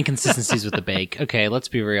definitely some inconsistencies with the bake. Okay, let's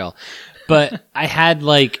be real. But I had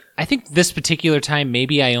I think this particular time,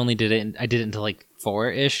 maybe I only did it. I did it into like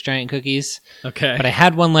 4-ish giant cookies. Okay. But I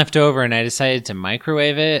had one left over, and I decided to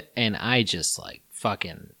microwave it, and I just like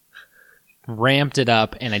fucking ramped it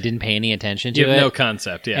up, and I didn't pay any attention to You have it. no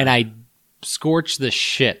concept, yeah. And I scorched the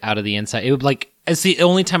shit out of the inside. It would it's the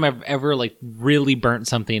only time I've ever like really burnt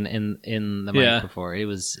something in the mic before. It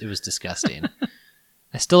was disgusting.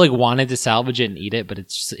 I still like wanted to salvage it and eat it, but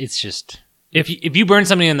it's just if you burn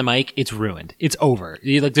something in the mic, it's ruined. It's over.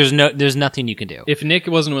 There's nothing you can do. If Nick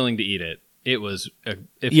wasn't willing to eat it, it was if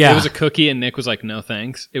it was a cookie and Nick was like, no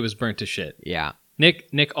thanks, it was burnt to shit. Yeah.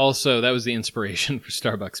 Nick also, that was the inspiration for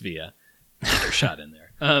Starbucks Via. Another shot in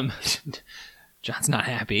there. John's not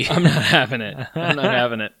happy. I'm not having it. I'm not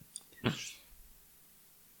having it.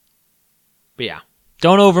 But yeah,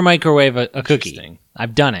 don't over microwave a cookie. Interesting.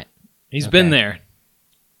 I've done it. He's been there.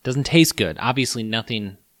 Doesn't taste good. Obviously,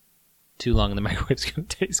 nothing too long in the microwave is going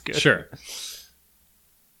to taste good. Sure.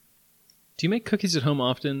 Do you make cookies at home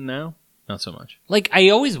often now? Not so much. Like, I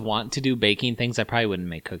always want to do baking things. I probably wouldn't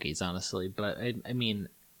make cookies, honestly. But, I mean,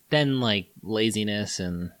 then, like, laziness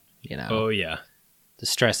and, Oh, yeah. the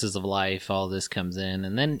stresses of life, all this comes in,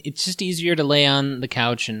 and then it's just easier to lay on the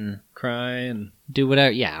couch and Cry and do whatever.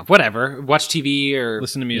 Yeah, whatever. Watch TV or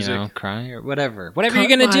listen to music, you know, cry or whatever. Whatever you're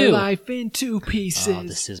gonna do. Life in 2 pieces. Oh,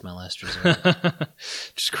 this is my last resort.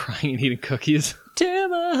 Just crying and eating cookies. Tear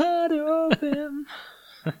my heart open.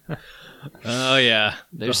 Oh yeah,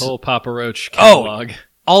 There's- the whole Papa Roach catalog.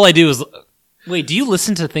 All I do is wait. Do you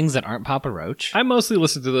listen to things that aren't Papa Roach? I mostly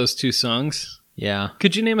listen to those 2 songs. Yeah.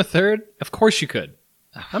 Could you name a third? Of course you could.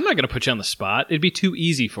 I'm not going to put you on the spot. It'd be too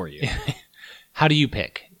easy for you. How do you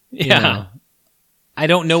pick? You Yeah. know? I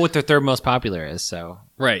don't know what their third most popular is, so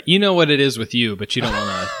Right. You know what it is with you, but you don't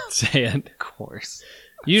want to say it. of course.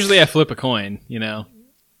 Usually I flip a coin, you know,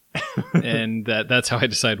 and that's how I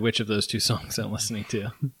decide which of those 2 songs I'm listening to.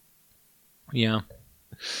 Yeah.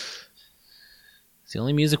 It's the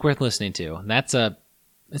only music worth listening to.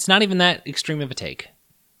 It's not even that extreme of a take.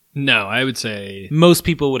 No, I would say Most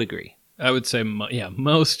people would agree.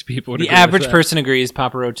 most people would The agree with average that. person agrees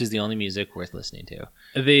Papa Roach is the only music worth listening to.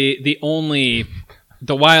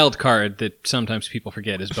 The wild card that sometimes people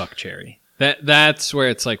forget is Buck Cherry. That's where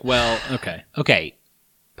it's like, well, okay. Okay.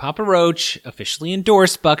 Papa Roach officially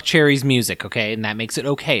endorsed Buck Cherry's music, okay? And that makes it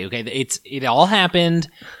okay. It all happened.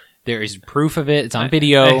 There is proof of it. It's on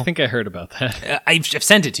video. I think I heard about that. I've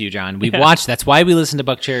sent it to you, John. We've watched. That's why we listen to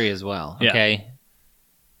Buck Cherry as well. Yeah. Okay.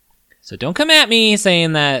 So don't come at me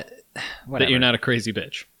saying that. Whatever. That you're not a crazy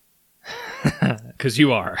bitch. Because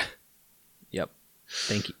you are. Yep.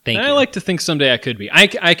 Thank you. And I like to think someday I could be. I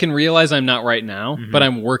can realize I'm not right now, but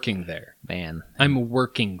I'm working there. Man. I'm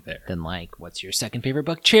working there. Then what's your second favorite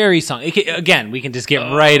Buck Cherry song? Again, we can just get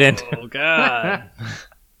right into. Oh God.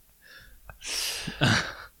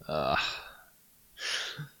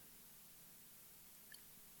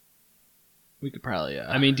 We could probably.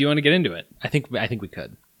 I mean, do you want to get into it? I think we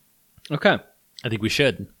could. Okay. I think we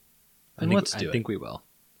should. Then let's do it. I think we will.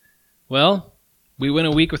 Well, we went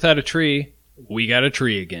a week without a tree. We got a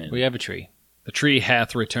tree again. We have a tree. The tree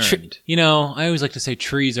hath returned. You know, I always like to say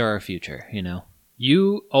trees are our future. You know,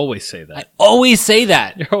 You always say that. I always say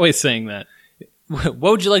that. You're always saying that. What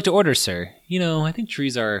would you like to order, sir? You know, I think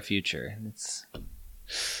trees are our future.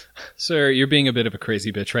 Sir, you're being a bit of a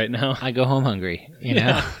crazy bitch right now. I go home hungry. You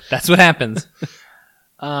know, that's what happens.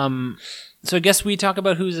 So I guess we talk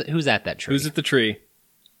about who's at that tree. Who's at the tree?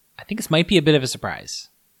 I think this might be a bit of a surprise.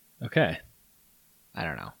 Okay. I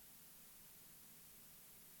don't know.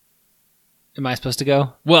 Am I supposed to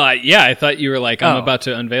go? Well, I thought you were like, I'm Oh. about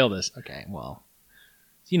to unveil this. Okay, well,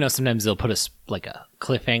 you know, sometimes they'll put a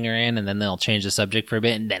cliffhanger in, and then they'll change the subject for a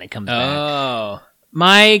bit, and then it comes back. Oh.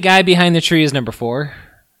 My guy behind the tree is number 4.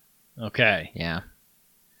 Okay. Yeah.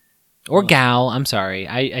 Or gal. I'm sorry.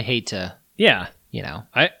 I hate to, Yeah. you know.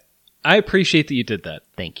 I appreciate that you did that.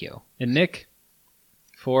 Thank you. And Nick,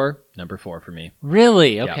 number 4 for me.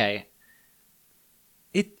 Really? Yeah. Okay.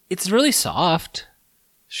 It's really soft.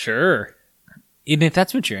 Sure. Even if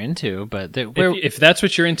that's what you're into, but If that's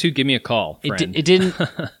what you're into, give me a call, friend. it didn't.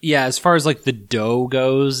 Yeah, as far as like the dough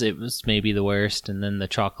goes, it was maybe the worst, and then the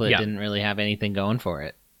chocolate Yeah. didn't really have anything going for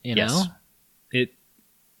it. You know? Yes.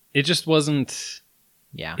 It just wasn't.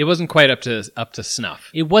 Yeah. It wasn't quite up to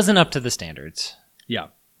snuff. It wasn't up to the standards, Yeah.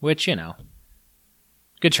 which, you know,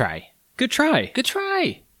 good try. Good try. Good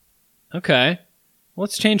try. Okay.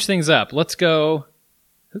 Let's change things up. Let's go.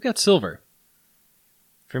 Who got silver?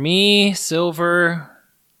 For me, silver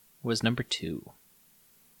was number 2.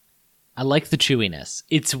 I like the chewiness.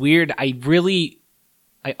 It's weird. I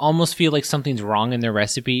almost feel like something's wrong in their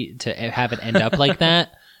recipe to have it end up like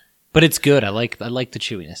that, but it's good. I like the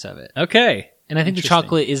chewiness of it. Okay. And I think the Interesting.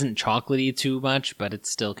 chocolate isn't chocolatey too much, but it's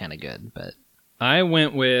still kind of good. But I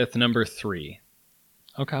went with number 3.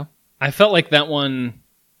 okay. I felt like that one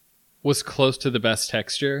was close to the best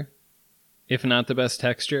texture, if not the best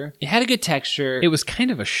texture. It had a good texture. It was kind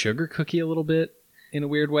of a sugar cookie a little bit, in a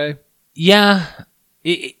weird way. Yeah.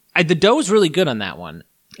 The dough was really good on that one.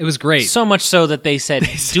 It was great. So much so that they said,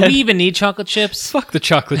 do we even need chocolate chips? Fuck the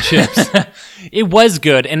chocolate chips. It was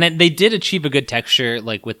good, and they did achieve a good texture,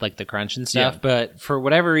 like with like the crunch and stuff. Yeah. But for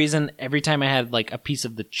whatever reason, every time I had like a piece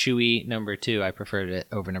of the chewy number 2, I preferred it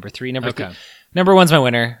over number 3. Okay. Number 1's my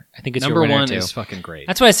winner. I think it's Number your winner 1 too. is fucking great.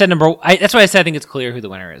 That's why I said that's why I said I think it's clear who the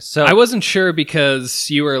winner is. So I wasn't sure because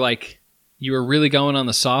you were really going on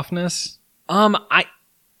the softness.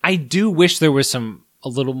 I do wish there was a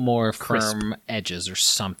little more Crisp. firm edges or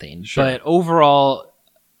something. Sure. But overall,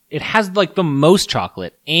 it has like the most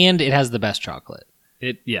chocolate and it has the best chocolate.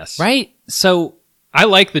 Yes. Right? So I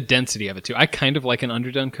like the density of it too. I kind of like an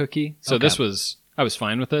underdone cookie. So Okay. I was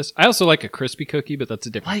fine with this. I also like a crispy cookie, but that's a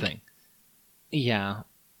different Like- thing. yeah.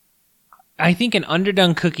 I think an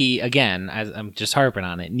underdone cookie, again, as I'm just harping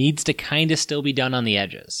on it, needs to kind of still be done on the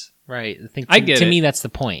edges, right? I get to it. me, that's the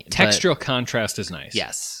point. Textural contrast is nice.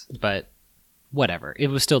 Yes, but whatever. It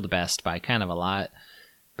was still the best by kind of a lot.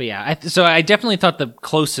 But yeah, so I definitely thought the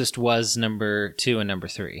closest was number 2 and number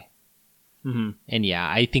 3. Mm-hmm. And yeah,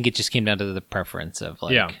 I think it just came down to the preference of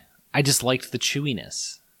like, I just liked the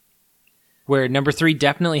chewiness. Where number 3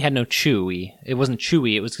 definitely had no chewy. It wasn't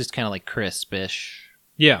chewy. It was just kind of like crisp-ish.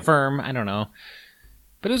 Yeah. Firm. I don't know.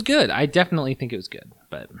 But it was good. I definitely think it was good.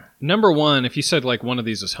 But number 1, if you said like one of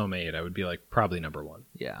these was homemade, I would be like probably number 1.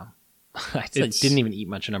 yeah. I didn't even eat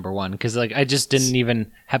much of number 1 because like I just didn't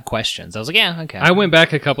even have questions. I was like, yeah, okay. I went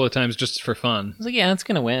back a couple of times just for fun. I was like, yeah, it's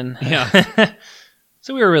going to win. Yeah.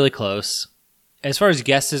 So we were really close. As far as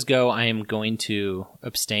guesses go, I am going to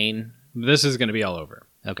abstain. This is going to be all over.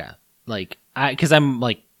 Okay. Like, because I'm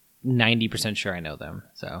like 90% sure I know them.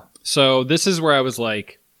 So this is where I was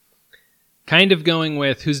like, kind of going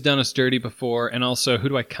with who's done us dirty before, and also who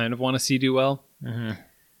do I kind of want to see do well. Mm-hmm.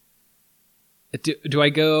 Do I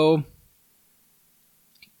go?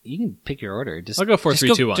 You can pick your order. I'll go 4,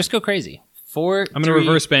 3, 2, 1. Just go crazy. 4. I'm going to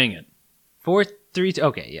reverse bang it. 4, 3, 2.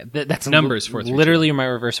 Okay, yeah, that's numbers. 4, 3, literally 2. my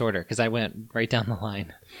reverse order because I went right down the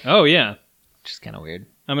line. Oh yeah, which is kind of weird.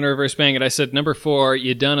 I'm going to reverse bang it. I said number 4.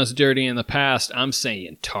 You done us dirty in the past. I'm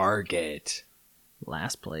saying Target.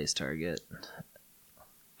 Last place Target.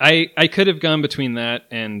 I could have gone between that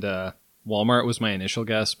and Walmart was my initial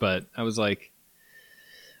guess, but I was like,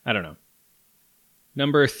 I don't know.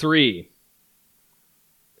 Number 3.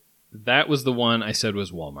 That was the one I said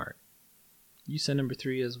was Walmart. You said number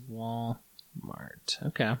 3 is Walmart.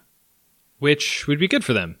 Okay. Which would be good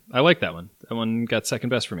for them. I like that one. That one got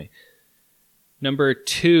second best for me. Number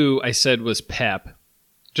 2 I said was Pep.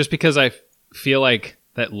 Just because I feel like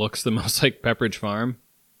that looks the most like Pepperidge Farm.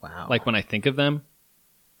 Wow. Like when I think of them.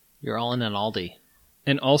 You're all in on Aldi.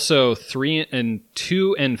 And also 3 and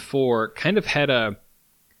 2 and 4 kind of had a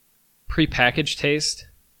prepackaged taste.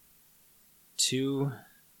 2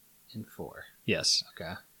 and 4. Yes.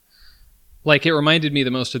 Okay. Like it reminded me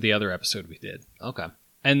the most of the other episode we did. Okay.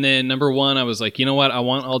 And then number 1, I was like, you know what? I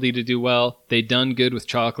want Aldi to do well. They done good with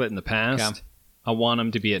chocolate in the past. Okay. I want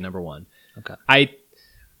them to be at number 1. Okay.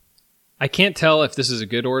 I can't tell if this is a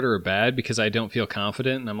good order or bad because I don't feel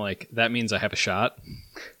confident. And I'm like, that means I have a shot.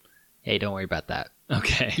 Hey, don't worry about that.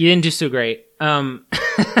 Okay. You didn't do so great.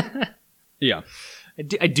 Yeah.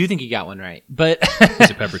 I do think you got one right, but Is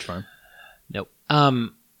it Pepperidge Farm? Nope.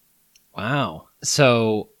 Wow.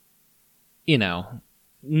 So, you know,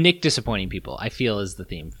 Nick disappointing people, I feel is the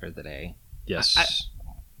theme for the day. Yes.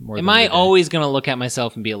 Am I always going to look at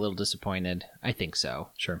myself and be a little disappointed? I think so.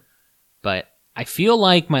 Sure. But I feel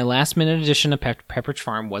like my last minute edition of Pepperidge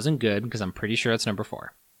Farm wasn't good because I'm pretty sure it's number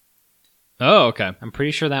 4. Oh, okay. I'm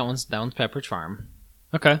pretty sure that one's Pepperidge Farm.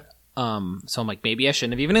 Okay. So I'm like, maybe I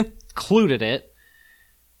shouldn't have even included it.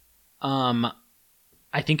 I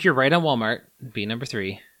think you're right on Walmart, be number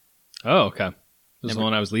 3. Oh, okay. This is the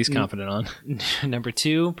one I was least confident on. Number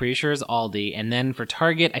 2, pretty sure is Aldi. And then for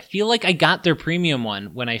Target, I feel like I got their premium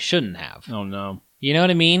one when I shouldn't have. Oh, no. You know what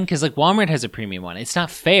I mean? Because like Walmart has a premium one. It's not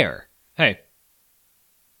fair. Hey.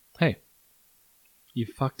 You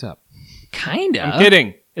fucked up. Kinda. I'm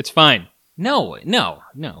kidding. It's fine. No.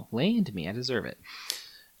 Lay into me. I deserve it.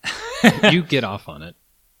 You get off on it.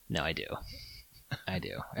 No, I do.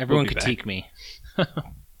 Everyone We'll be critique me.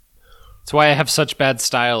 That's why I have such bad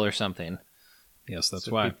style or something. Yes, that's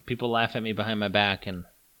So why. people laugh at me behind my back, and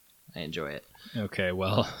I enjoy it. Okay,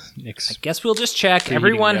 well, Nick's I guess we'll just check. Preheating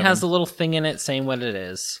Everyone the has oven. a little thing in it saying what it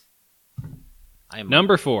is. I'm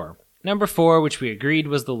number 4. Number 4, which we agreed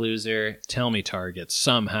was the loser. Tell me Target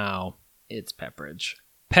somehow. It's Pepperidge.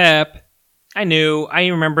 Pep. I knew. I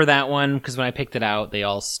remember that one because when I picked it out, they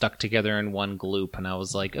all stuck together in one gloop, and I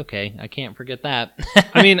was like, okay, I can't forget that.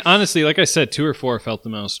 I mean, honestly, like I said, 2 or 4 felt the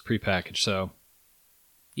most prepackaged, so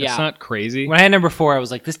yeah. it's not crazy. When I had number 4, I was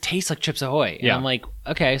like, this tastes like Chips Ahoy. And Yeah. I'm like,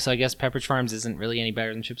 okay, so I guess Pepperidge Farms isn't really any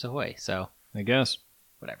better than Chips Ahoy. So I guess.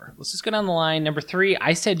 whatever. Let's just go down the line. Number 3,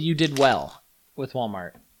 I said you did well with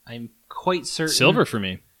Walmart. I'm quite certain. Silver for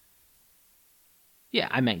me. Yeah,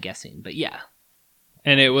 I meant guessing, but yeah.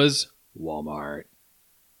 And it was Walmart.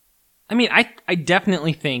 I mean, I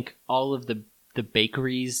definitely think all of the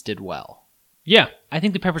bakeries did well. Yeah. I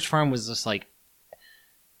think the Pepperidge Farm was just like,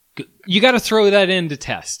 You got to throw that in to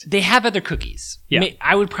test. they have other cookies. Yeah.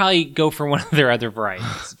 I would probably go for one of their other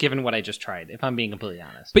varieties, given what I just tried, if I'm being completely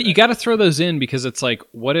honest. But you got to throw those in because it's like,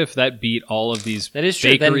 what if that beat all of these That is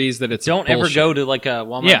true. bakeries Then that it's don't ever bullshit? go to like a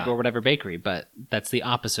Walmart Yeah. or whatever bakery, but that's the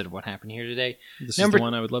opposite of what happened here today. This Number is the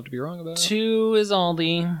one I would love to be wrong about. 2 is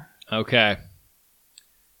Aldi. Okay.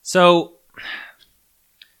 So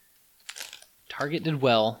Target did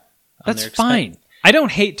well. That's fine. I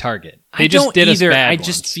don't hate Target. They I just don't did us either. bad I ones.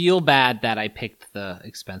 just feel bad that I picked the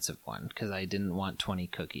expensive one because I didn't want 20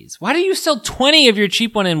 cookies. Why do you sell 20 of your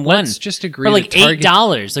cheap one in one? Let's just agree for like that Target-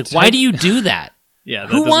 $8. Like, why do you do that? Yeah,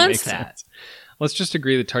 that Who doesn't wants make that? sense. Let's just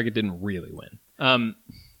agree that Target didn't really win.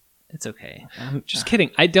 It's okay. Just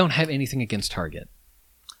kidding. I don't have anything against Target.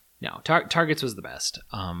 No, Target's was the best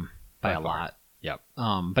by a far. lot. Yep.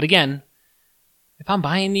 But again, if I'm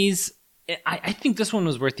buying these, I think this one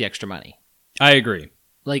was worth the extra money. I agree.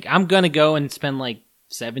 Like, I'm going to go and spend like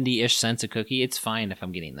 70-ish cents a cookie. It's fine if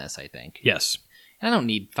I'm getting this, I think. Yes. I don't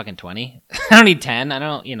need fucking 20. I don't need 10. I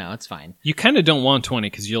don't, it's fine. You kind of don't want 20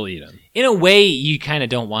 because you'll eat them. In a way, you kind of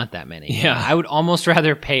don't want that many. Yeah. I would almost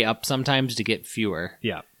rather pay up sometimes to get fewer.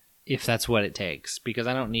 Yeah. If that's what it takes. Because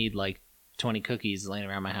I don't need like 20 cookies laying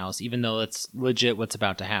around my house, even though that's legit what's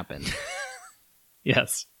about to happen.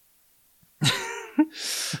 Yes.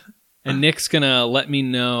 And Nick's going to let me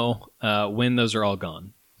know when those are all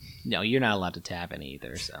gone. No, you're not allowed to tab any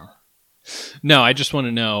either, so. No, I just want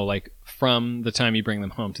to know, like, from the time you bring them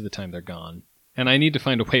home to the time they're gone. And I need to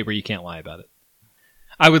find a way where you can't lie about it.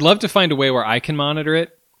 I would love to find a way where I can monitor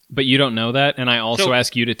it, but you don't know that, and I also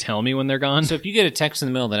ask you to tell me when they're gone. So if you get a text in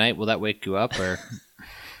the middle of the night, will that wake you up, or?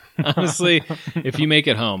 Honestly, if you make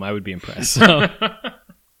it home, I would be impressed. So.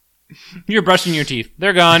 You're brushing your teeth.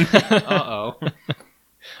 They're gone. Uh-oh.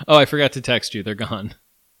 Oh, I forgot to text you. They're gone.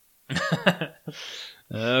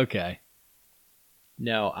 Okay.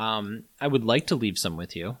 No, I would like to leave some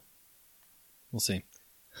with you. We'll see.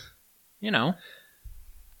 I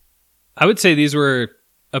would say these were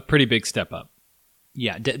a pretty big step up.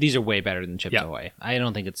 Yeah, these are way better than Chips Yeah. Ahoy. I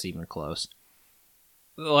don't think it's even close.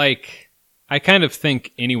 Like, I kind of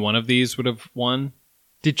think any one of these would have won.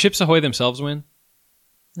 Did Chips Ahoy themselves win?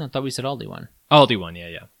 No, I thought we said Aldi won. Aldi won,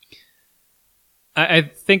 yeah. I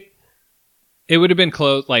think it would have been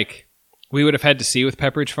close. Like, we would have had to see with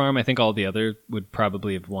Pepperidge Farm. I think all the other would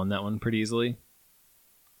probably have won that one pretty easily.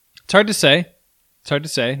 It's hard to say.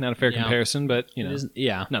 Not a fair comparison, but,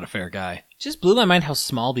 not a fair guy. It just blew my mind how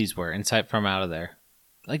small these were inside from out of there.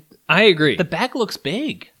 Like, I agree. the bag looks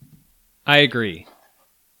big. I agree.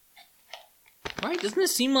 Right? Doesn't it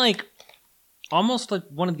seem like almost like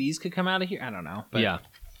one of these could come out of here? I don't know. But Yeah.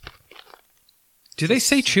 Do they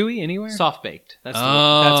say chewy anywhere? soft baked. That's what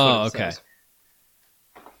it okay. says.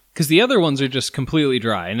 Because the other ones are just completely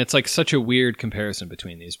dry, and it's like such a weird comparison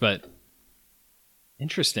between these. But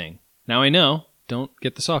interesting. Now I know. Don't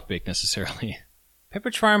get the soft bake necessarily.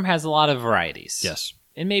 Pepperidge Farm has a lot of varieties. Yes.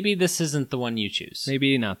 And maybe this isn't the one you choose.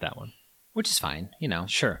 Maybe not that one. Which is fine,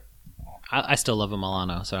 Sure. I still love a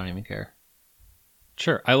Milano, so I don't even care.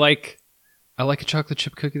 Sure. I like a chocolate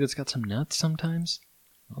chip cookie that's got some nuts sometimes.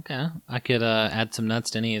 Okay. I could add some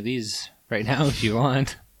nuts to any of these right now if you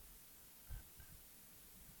want.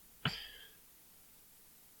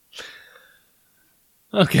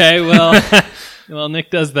 Okay, well,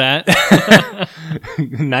 Nick does that.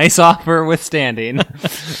 Nice offer withstanding.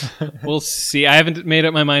 We'll see. I haven't made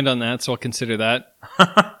up my mind on that, so I'll consider that.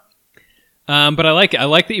 But I like it. I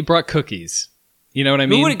like that you brought cookies. You know what I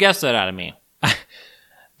mean? Who would have guessed that out of me?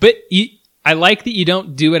 But I like that you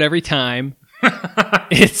don't do it every time. I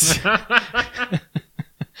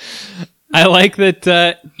like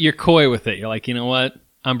that you're coy with it. You're like, you know what?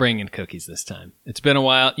 I'm bringing cookies this time. It's been a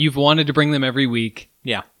while. You've wanted to bring them every week.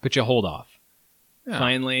 Yeah. But you hold off. Yeah.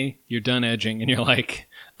 Finally, you're done edging, and you're like,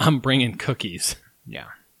 I'm bringing cookies. Yeah.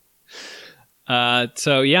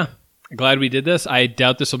 So, yeah. Glad we did this. I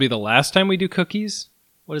doubt this will be the last time we do cookies.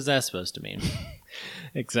 What is that supposed to mean?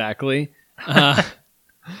 Exactly.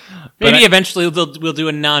 Maybe eventually we'll do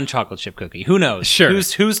a non-chocolate chip cookie. Who knows? Sure.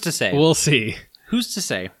 Who's to say? We'll see. Who's to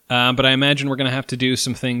say? But I imagine we're going to have to do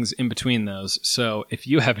some things in between those. So if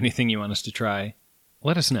you have anything you want us to try,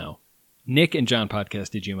 let us know. Nick and John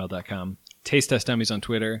podcast@gmail.com. Taste Test Dummies on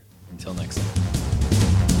Twitter. Until next time.